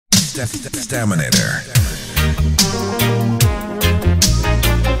StaMinaTor.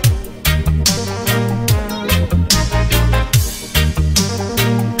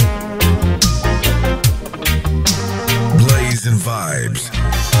 Blazing vibes.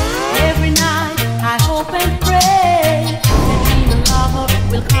 Every night I hope and pray that dream lover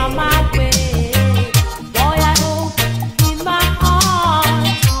will come my way. Boy, I hope in my heart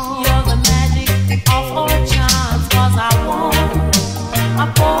you're the magic of our chance. 'Cause I want a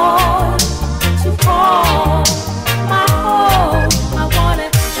boy to call my home. I want a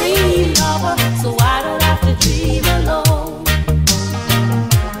dream lover so I don't have to dream alone.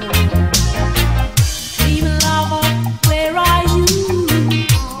 Dream lover, where are you?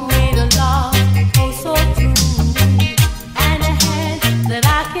 With a love oh so true, and a hand that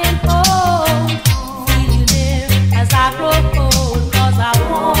I can hold. Feel you near as I grow old. 'Cause I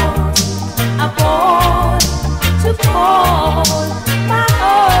want a boy to call my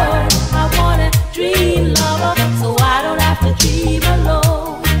own. I want a dream lover so I don't have to dream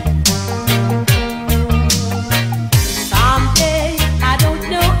alone.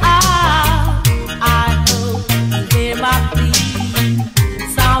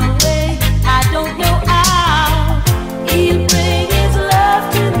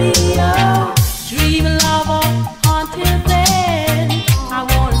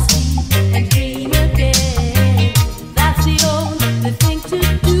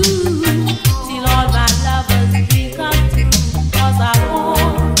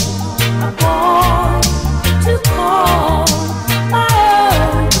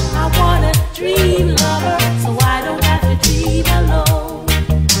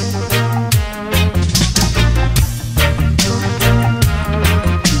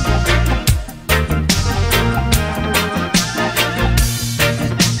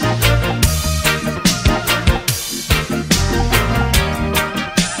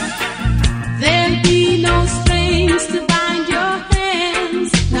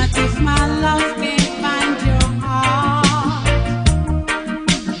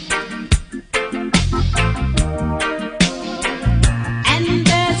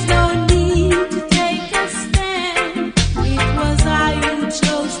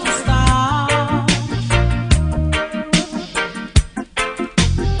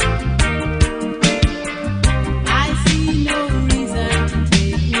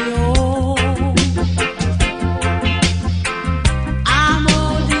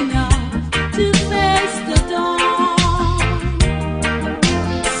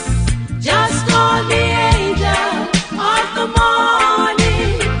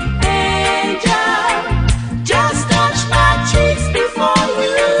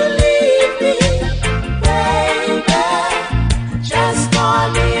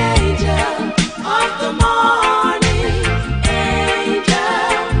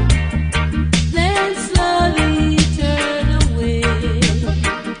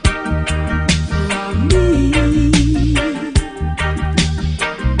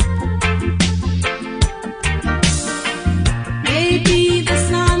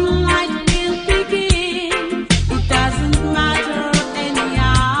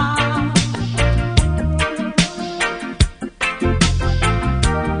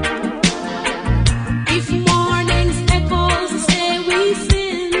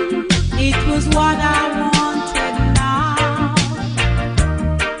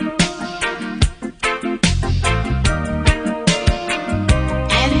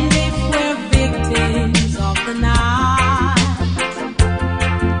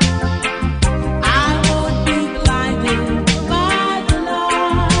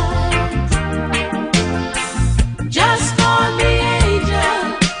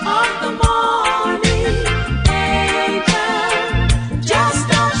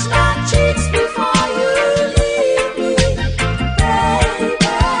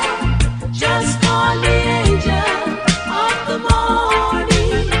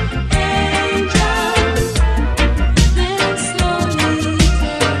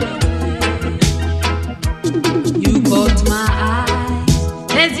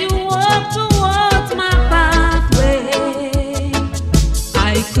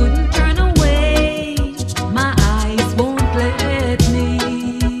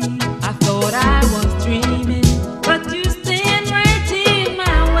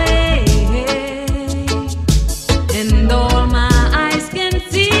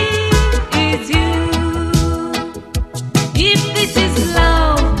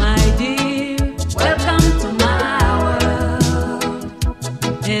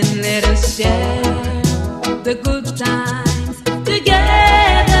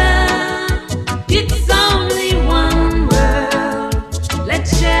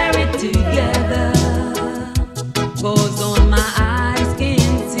 together. Goes on my eyes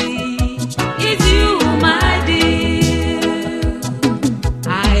can see. It's you, my dear.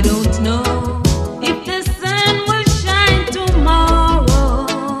 I don't know if the sun will shine tomorrow,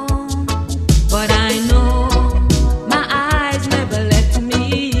 but I know my eyes never let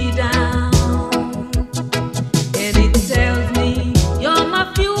me down. And it tells me you're my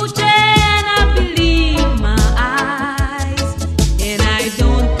future, and I believe my eyes. And I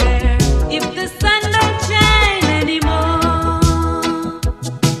don't care if the sun don't shine anymore.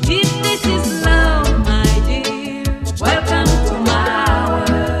 If this is love, my dear, welcome to my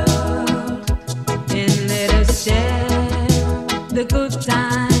world. And let us share the good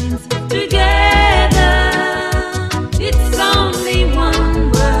times together. It's only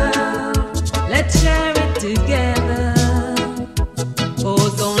one world, let's share it together.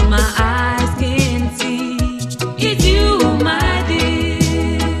 Goes on my eyes can see. It's you, my dear.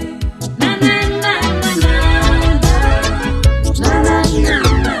 Na na na na na na na na na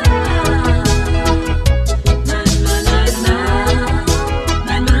na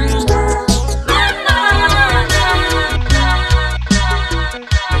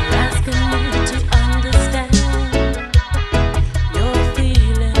asking me to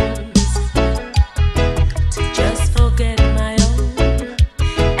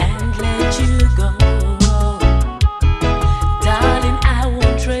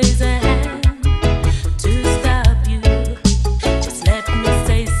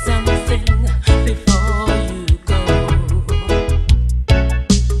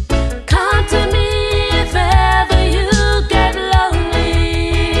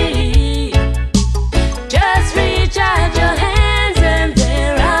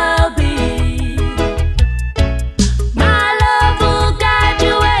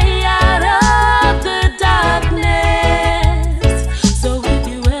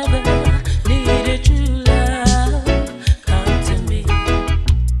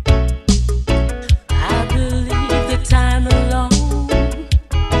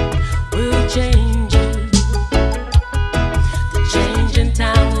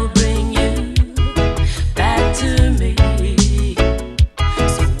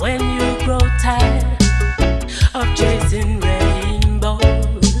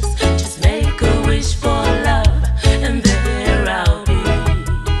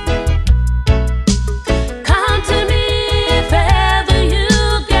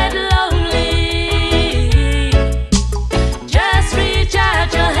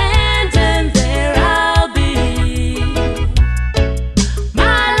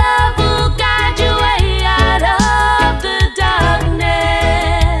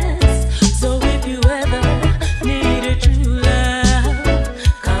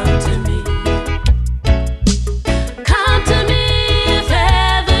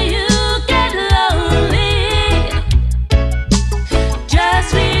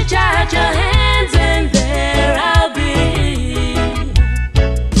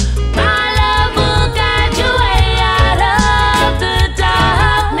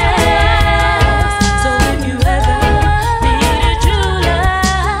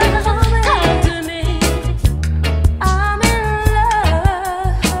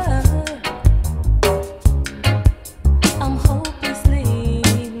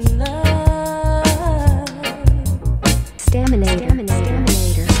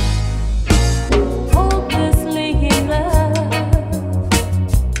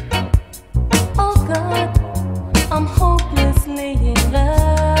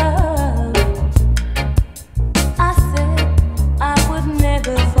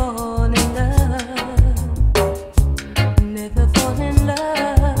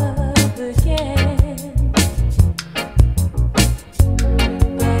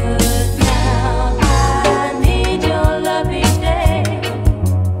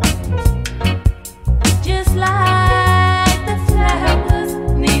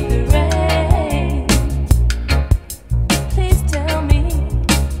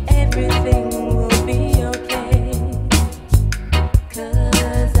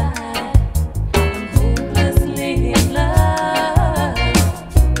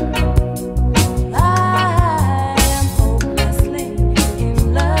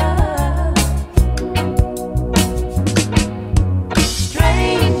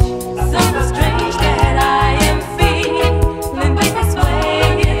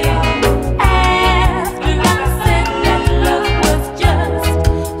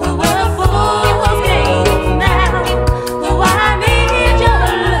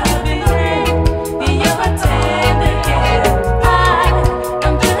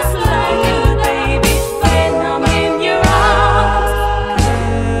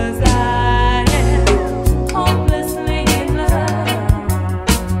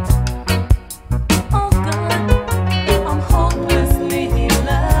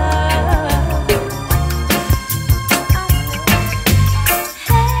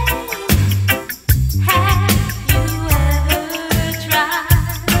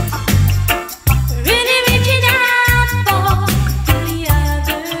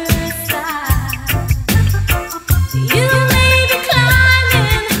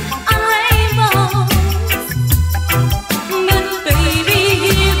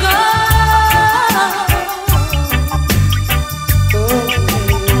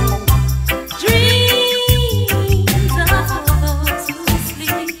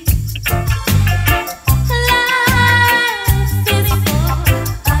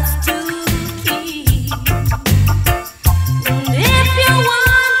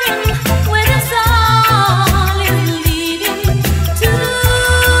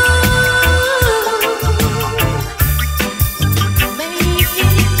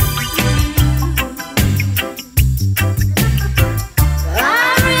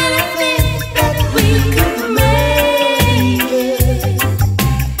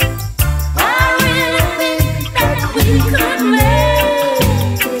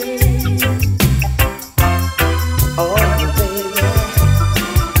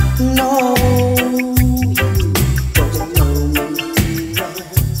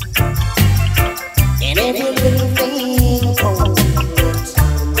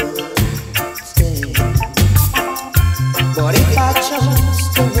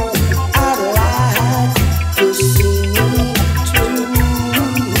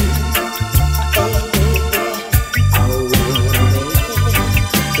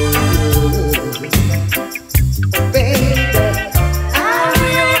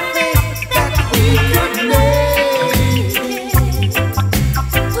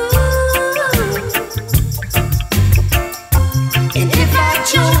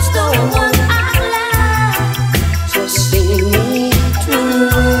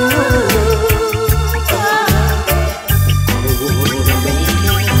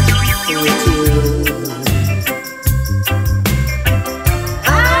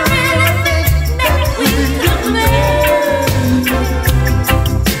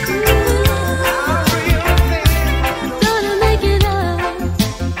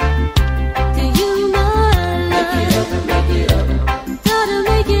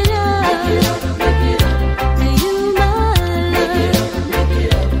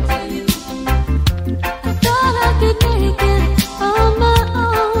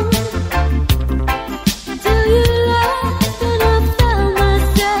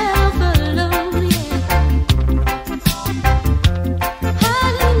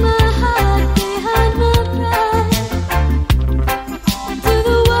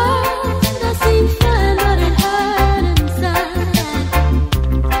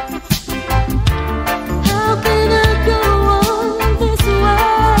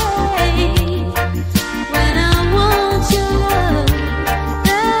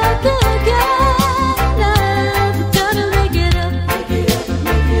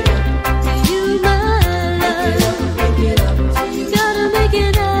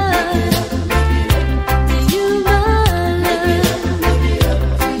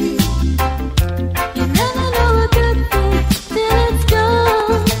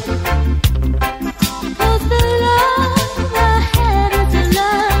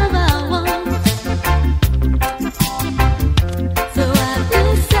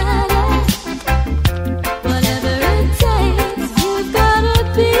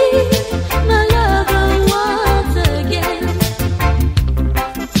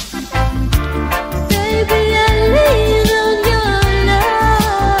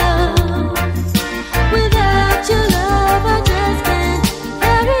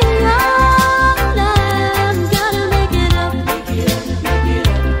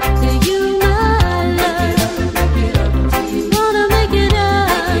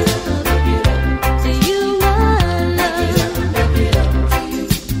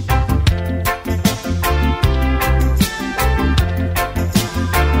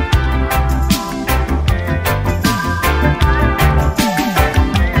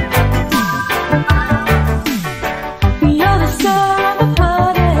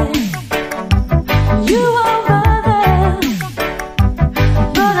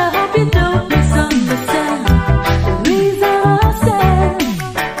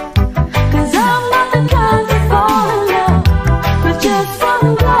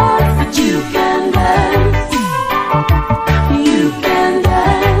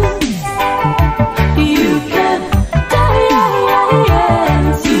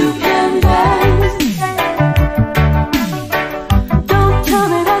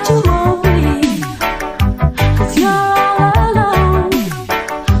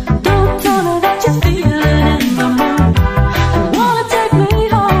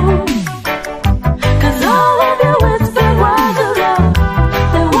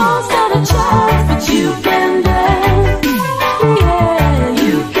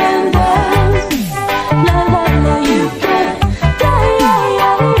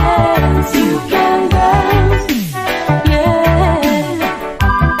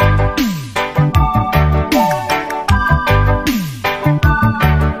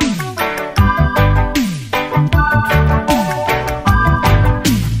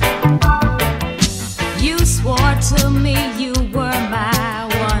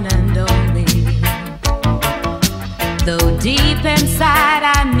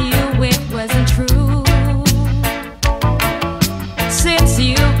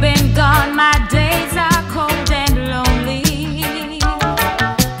When my days are cold and lonely,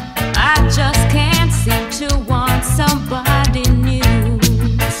 I just can't seem to want somebody new.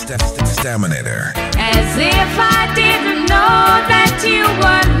 StaMinaTor. As if I didn't know that you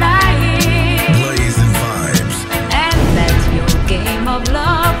were lying. Blazing vibes. And that your game of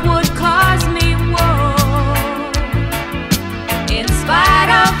love would cause me woe. In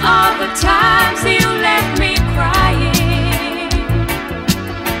spite of all the times you left me crying,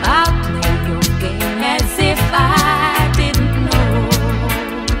 I'll play your game as if I didn't know.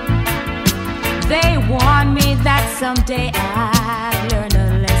 They warned me that someday I'd learn a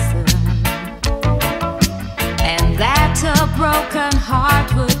lesson, and that a broken heart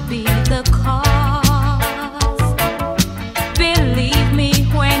would be the cause. Believe me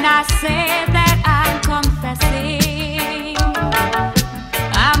when I say that I'm confessing,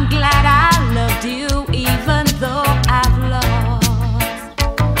 I'm glad I loved you even though I've lost.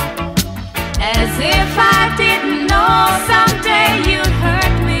 As if I didn't know someday you'd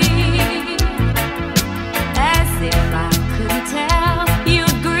hurt me. As if I couldn't tell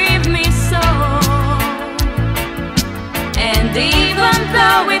you'd grieve me so. And even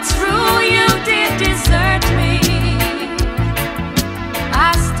though it's true you did desert me,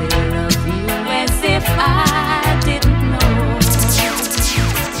 I still love you as if I didn't know.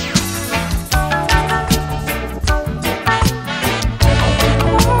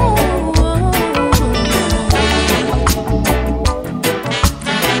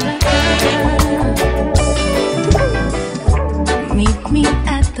 Meet me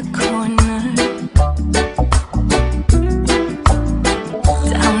at the corner,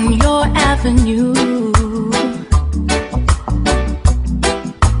 down your avenue,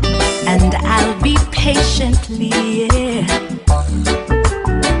 and I'll be patiently,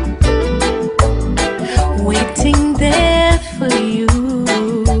 waiting there for you.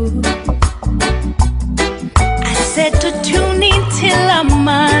 I said to tune in till I'm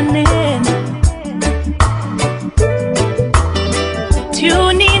morning.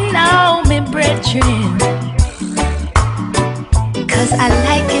 Tune in now, me brethren, 'cause I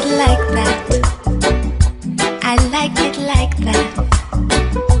like it like that. I like it like that.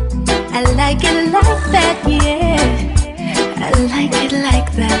 I like it like that, yeah. I like it like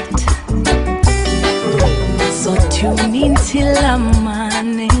that. So tune in till I'm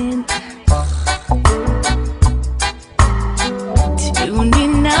morning. Tune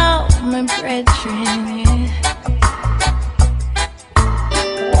in now, my brethren, yeah.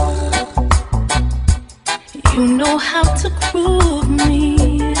 You know how to groove me.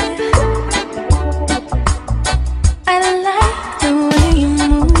 I like the way you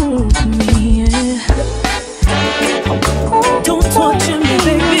move me. Don't torture me,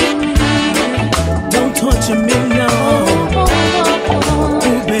 baby. Don't torture me, no. Oh,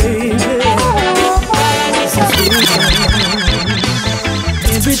 baby.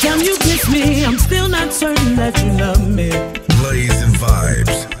 Every time you kiss me, I'm still not certain that you love me. Blazing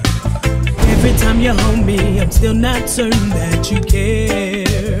vibes. Every time you hold me, I'm still not certain that you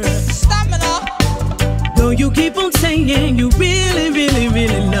care. Though you keep on saying you really, really,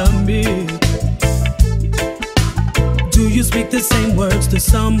 really love me, do you speak the same words to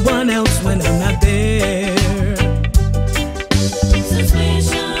someone else when I'm not there?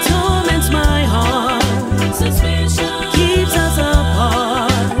 Suspicion Torments my heart, Suspicion keeps us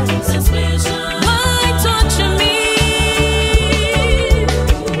apart. Suspicion Why torture me?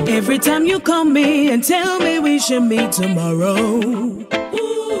 Every time you call me and tell me we should meet tomorrow,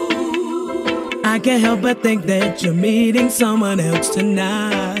 I can't help but think that you're meeting someone else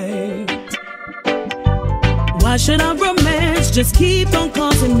tonight. Why should our romance just keep on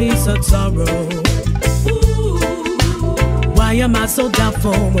causing me such sorrow? Why am I so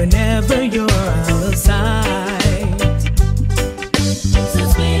doubtful whenever you're out of sight?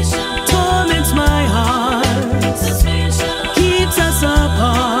 Suspicion Torments my heart, Suspicion keeps us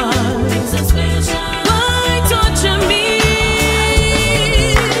apart. Suspicion Why torture me?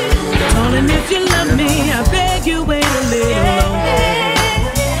 Darling, if you love me, I beg you wait a little longer.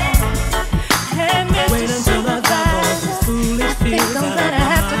 Wait until I drop all these foolish fears out of my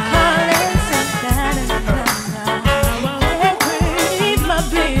mind.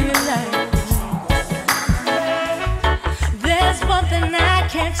 There's one thing I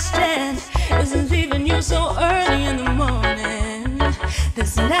can't stand, isn't leaving you so early in the morning.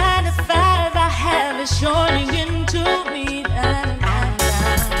 This 9 to 5 I have is shorting into me.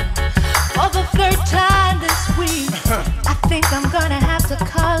 For the third time this week, I think I'm gonna have to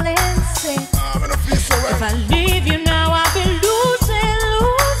call in sick. If I leave you now, I'll be losing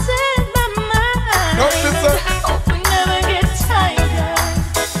my mind. Never get tired,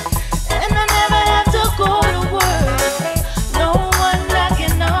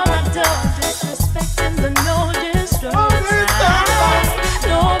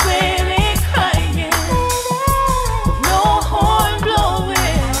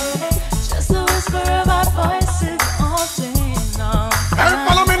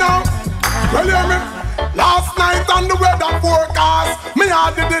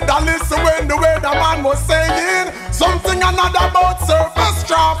 another boat surface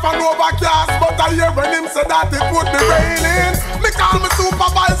draft and overcast, but I hear when him say that it would be raining. Me call me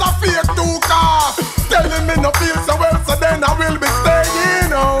supervisor fake too car, telling me no feel so well, so then I will be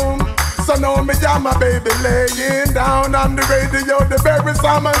staying home. So now me and my baby laying down on the radio, the very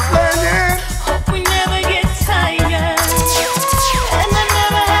summer's playing. Hope we never get tired, and I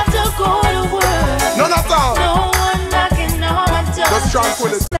never have to go to work. None at all. No one knocking on my door. Just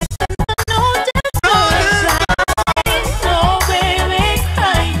tranquility.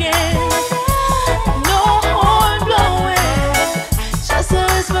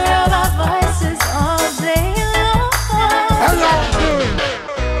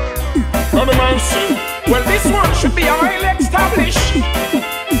 Well, this one should be highly established.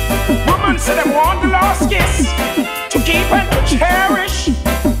 Women say they want the last kiss to keep and to cherish.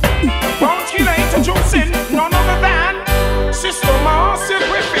 Bounty introducing none other than Sister Marcy.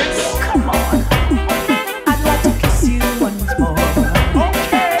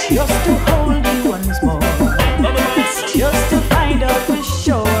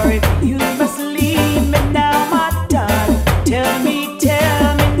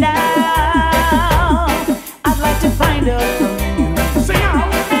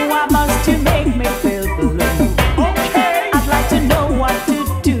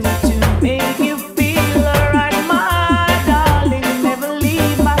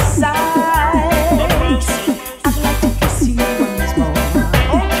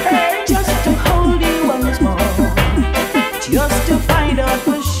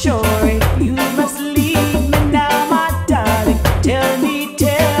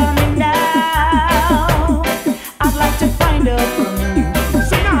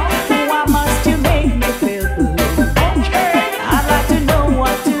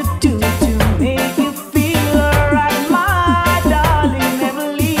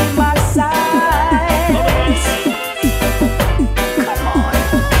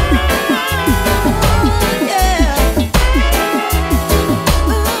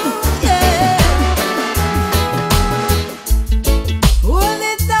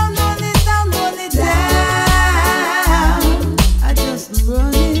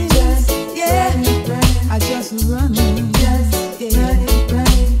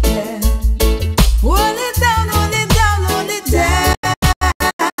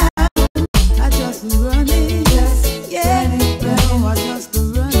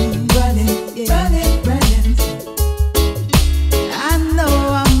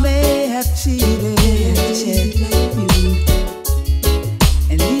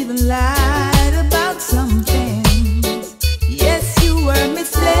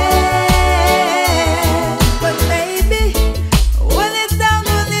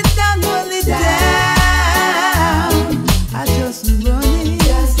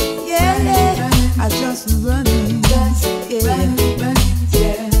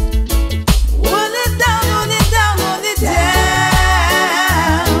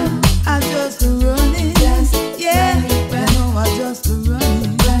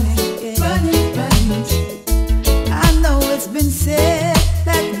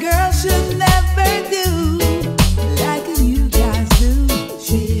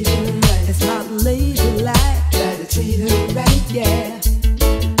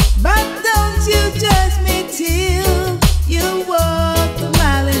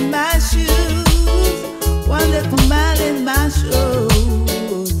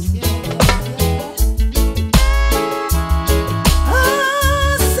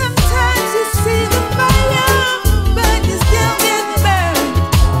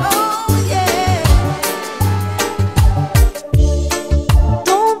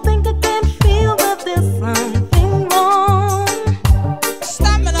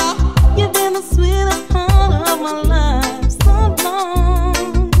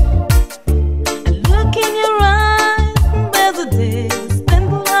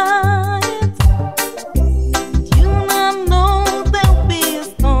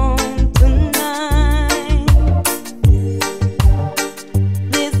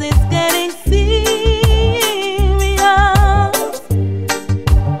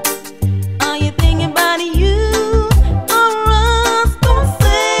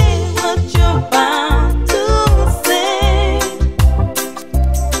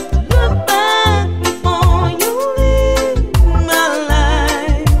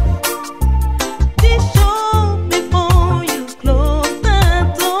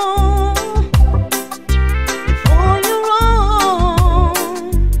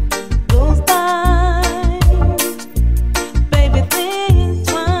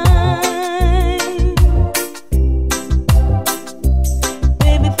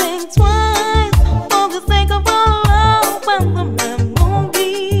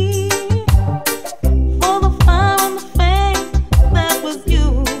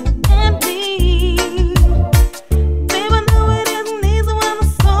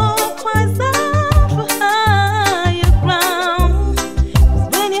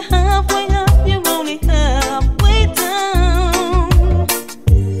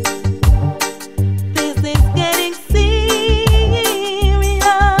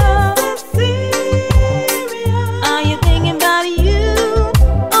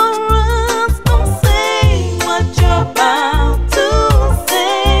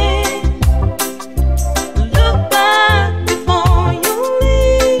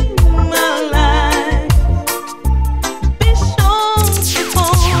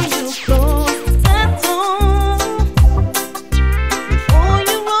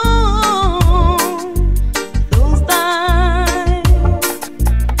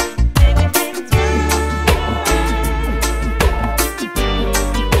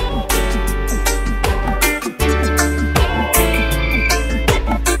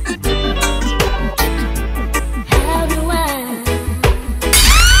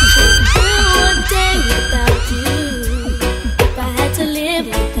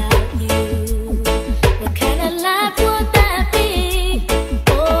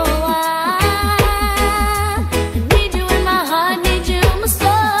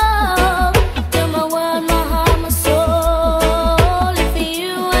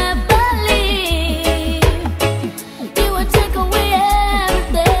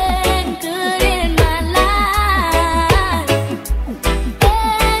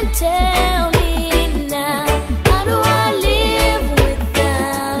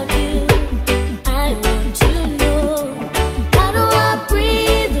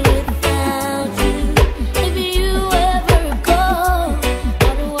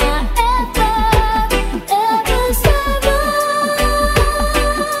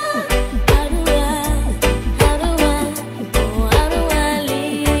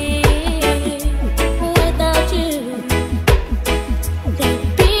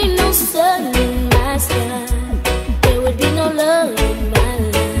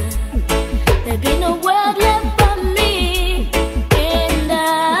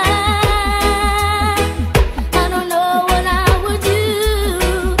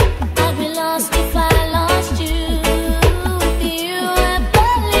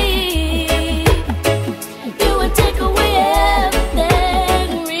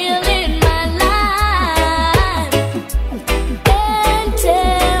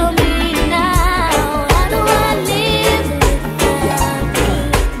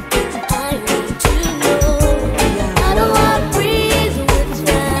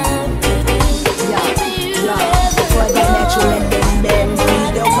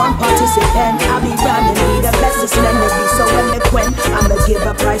 give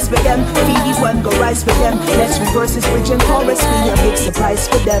a price for them. Feed one, go rise for them. Let's reverse this bridge and chorus, be a big surprise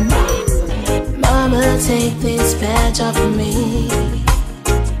for them. Mama, take this badge off of me.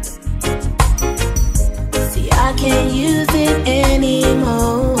 See, I can't use it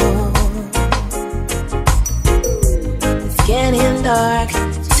anymore. It's getting dark,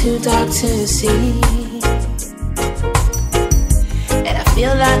 too dark to see. And I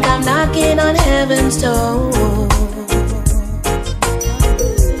feel like I'm knocking on heaven's door.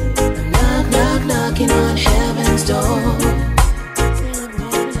 Knock, knock, knocking on heaven's door.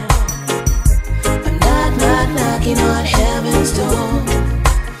 Knocking on heaven's door,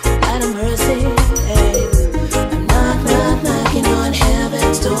 out of mercy, hey. I'm knock, knock, knocking on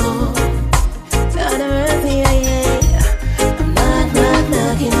heaven's door, out of mercy, yeah. I'm knock, knock,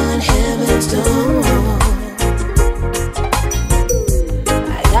 knocking on heaven's door.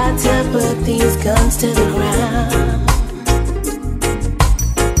 I got to put these guns to the ground.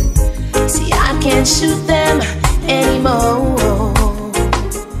 See, I can't shoot them anymore.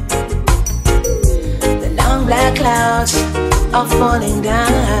 Black clouds are falling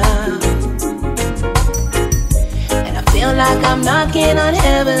down, and I feel like I'm knocking on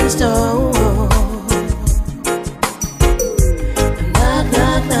heaven's door. I'm knock,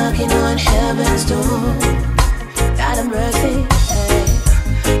 knock, knocking on heaven's door. God have mercy, hey.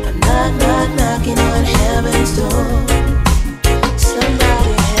 I'm knock, knock, knocking on heaven's door.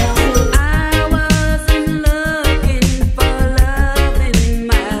 Somebody help me. I wasn't looking for love in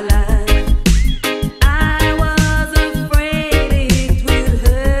my life. I was afraid it would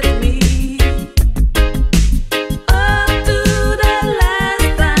hurt me. Up to the last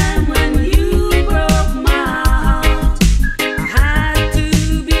time when you broke my heart, I had to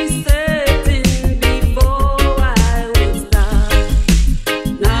be certain before I would start.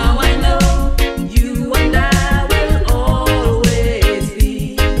 Now I know you and I will always be.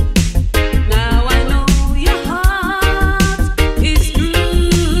 Now I know your heart is true.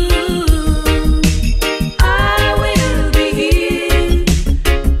 I will be here.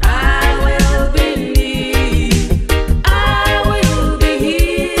 I will be near. I will be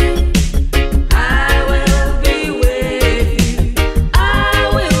here. I will be with you. I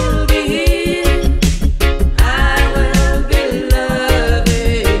will be here. I will be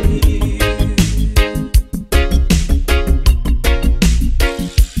loving you.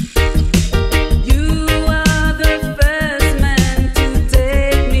 You are the first man to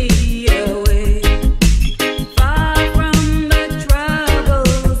take me away, far from the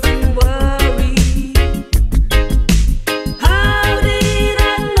troubles and worry. How did I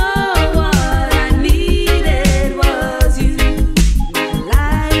know what I needed was you? My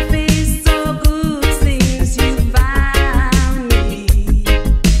life is so good since you found me.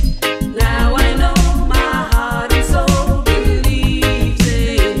 Now I know my heart and soul believes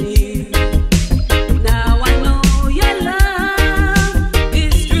in you. Now I know your love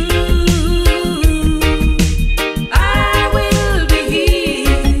is true. I will be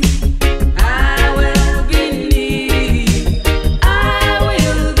here. I will be near. I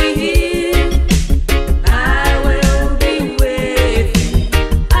will be here. I will be with you.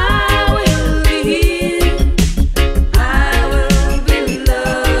 I will be here. I will be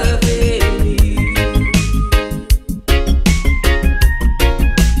loving you.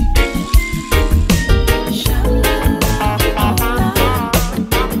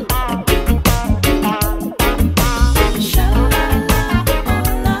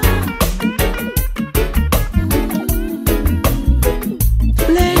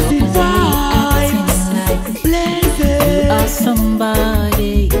 Blazing vibes, blazing. You are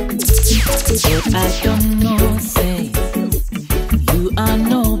somebody, but I don't know, say you are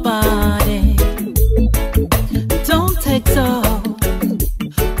nobody. Don't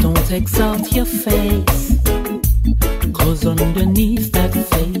exalt your face, 'cause underneath that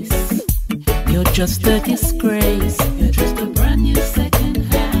face, you're just a disgrace. You're just a brand new second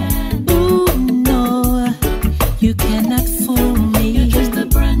hand. Ooh, no, you cannot fool me. You're just a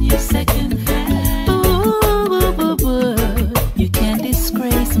brand new second hand. Ooh, you can't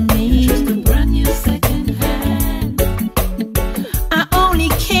disgrace me. You're just a brand new second hand. I only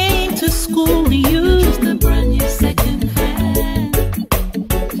came to school you. You're just a brand new second hand.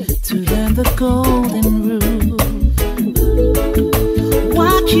 To learn the golden rule.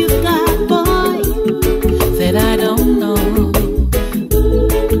 What you got, boy, that I don't know.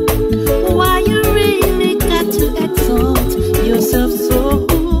 Why you really got to exalt yourself so?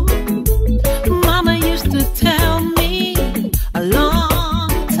 Mama used to tell me a long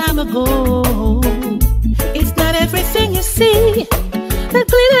time ago, it's not everything you see that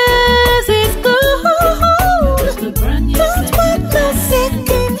glitters is gold. Don't want no second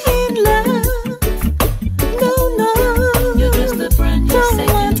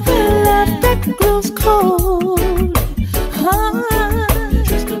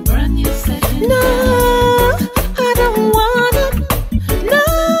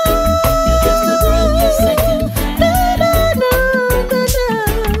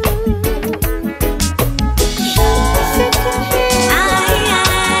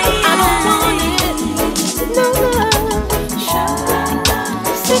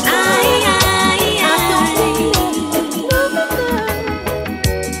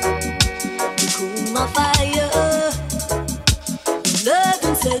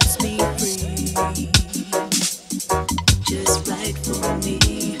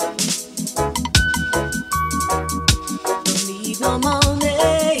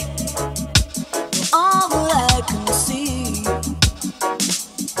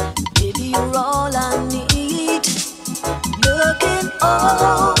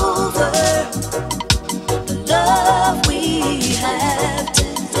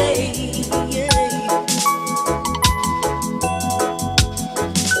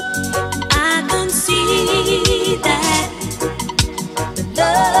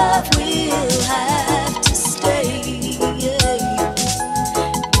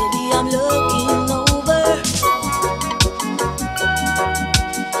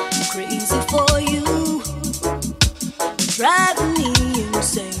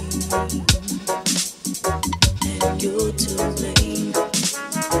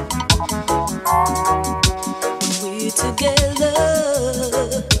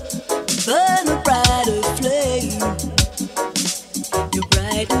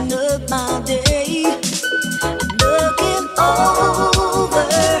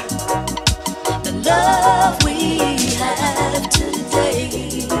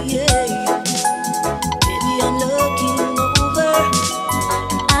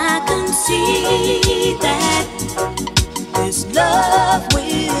that this love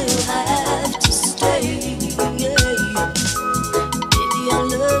will have to stay. Baby, I'm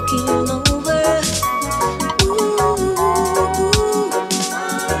looking over. Ooh,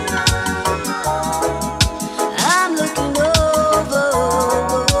 I'm looking over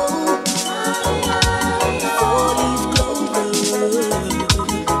 4-leaf clover.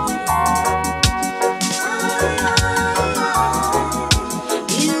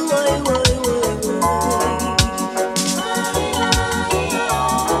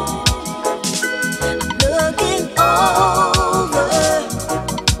 Looking over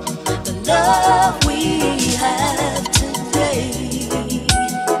the love we have today.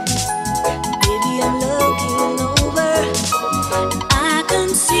 Baby, I'm looking over. I can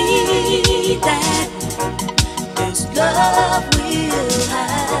see that this love will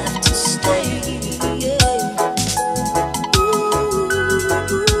have to stay.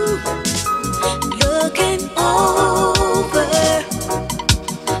 Looking over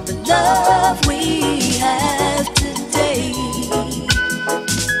the love we have today.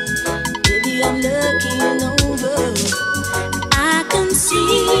 Baby, I'm looking over. I can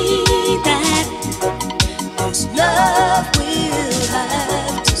see that this love will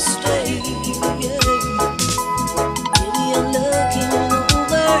have to stay. Baby, I'm looking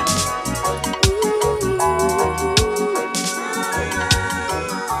over.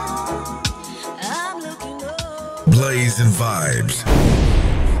 I'm looking over. Blazing vibes.